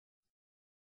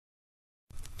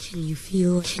Can you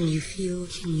feel, can you feel,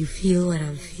 can you feel what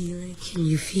I'm feeling? Can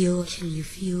you feel, can you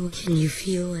feel, can you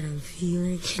feel what I'm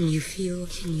feeling? Can you feel,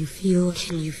 can you feel,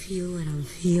 can you feel what I'm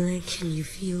feeling? Can you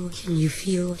feel, can you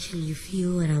feel, can you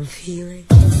feel what I'm feeling?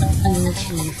 Can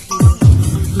you feel, can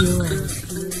you feel what I'm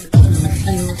feeling? Can you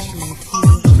feel,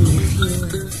 can you feel,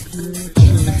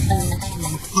 can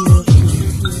you feel what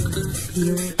I'm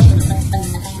feeling? Can you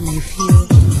feel, can you feel, can you feel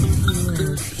what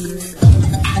I'm feeling? Can you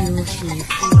feel, can you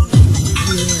feel what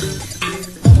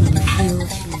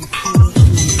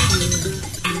I'm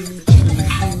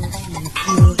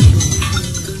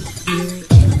feeling?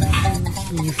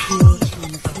 Can you feel, can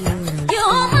you feel?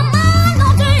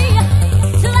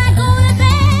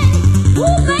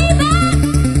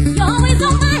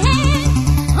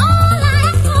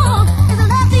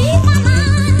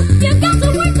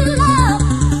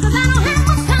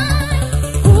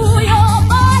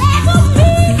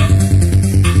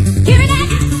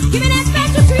 Give me that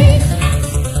special treat.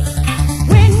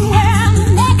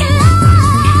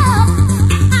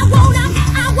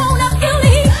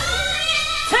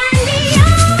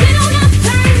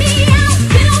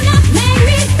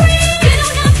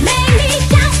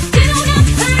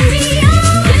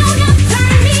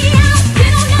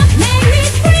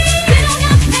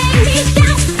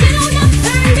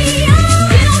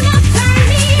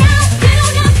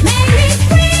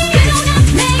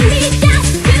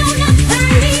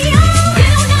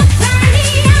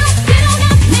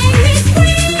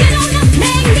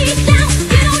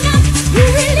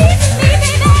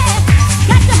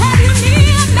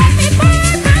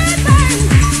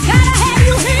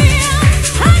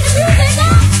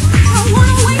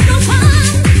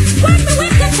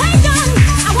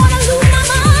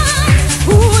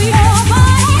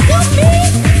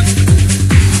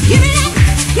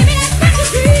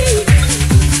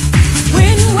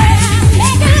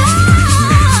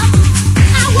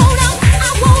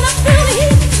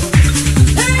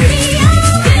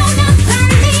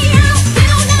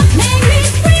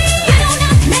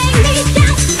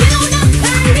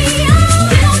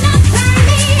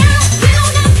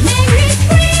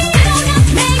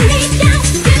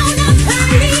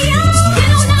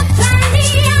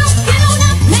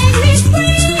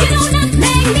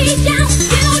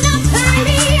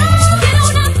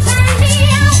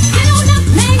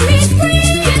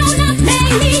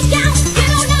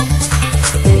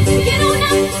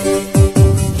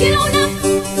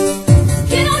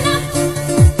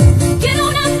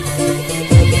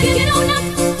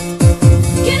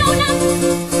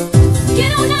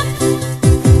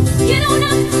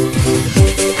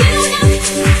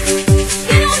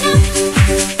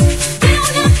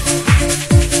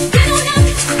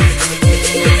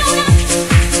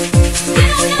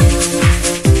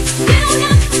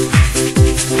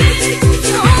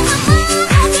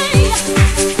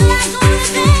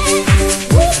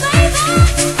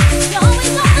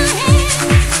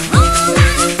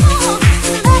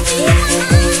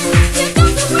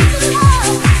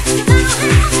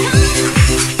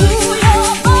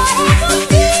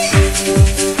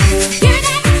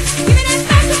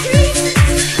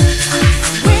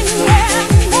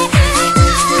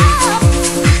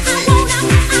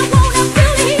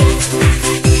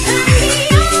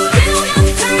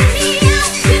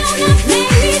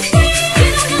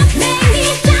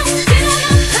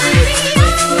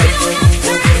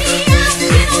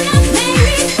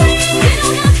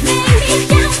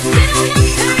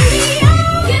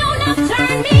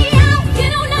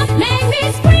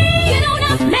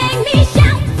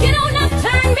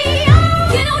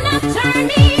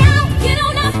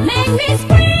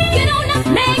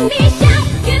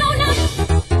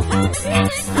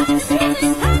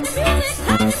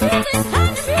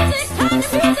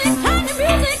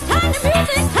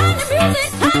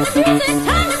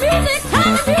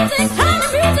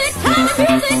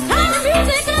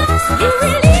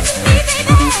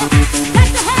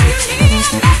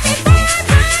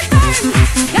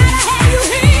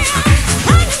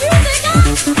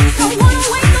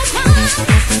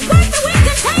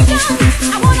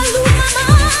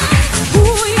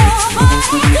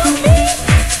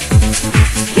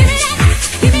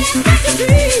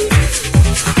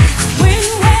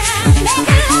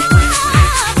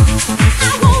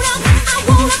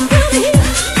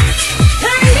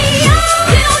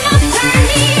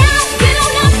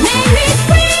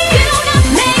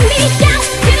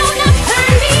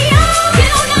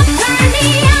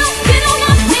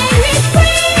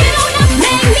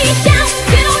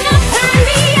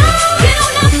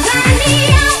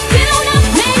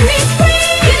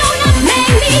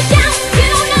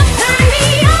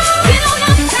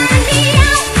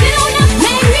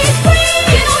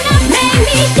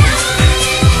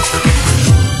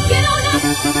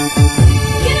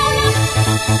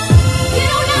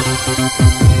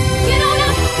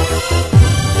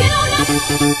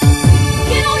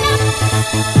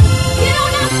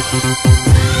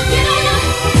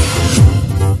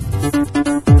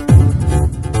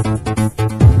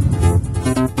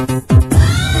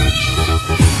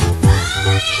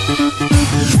 Oh,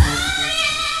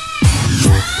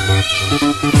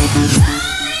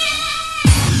 yeah.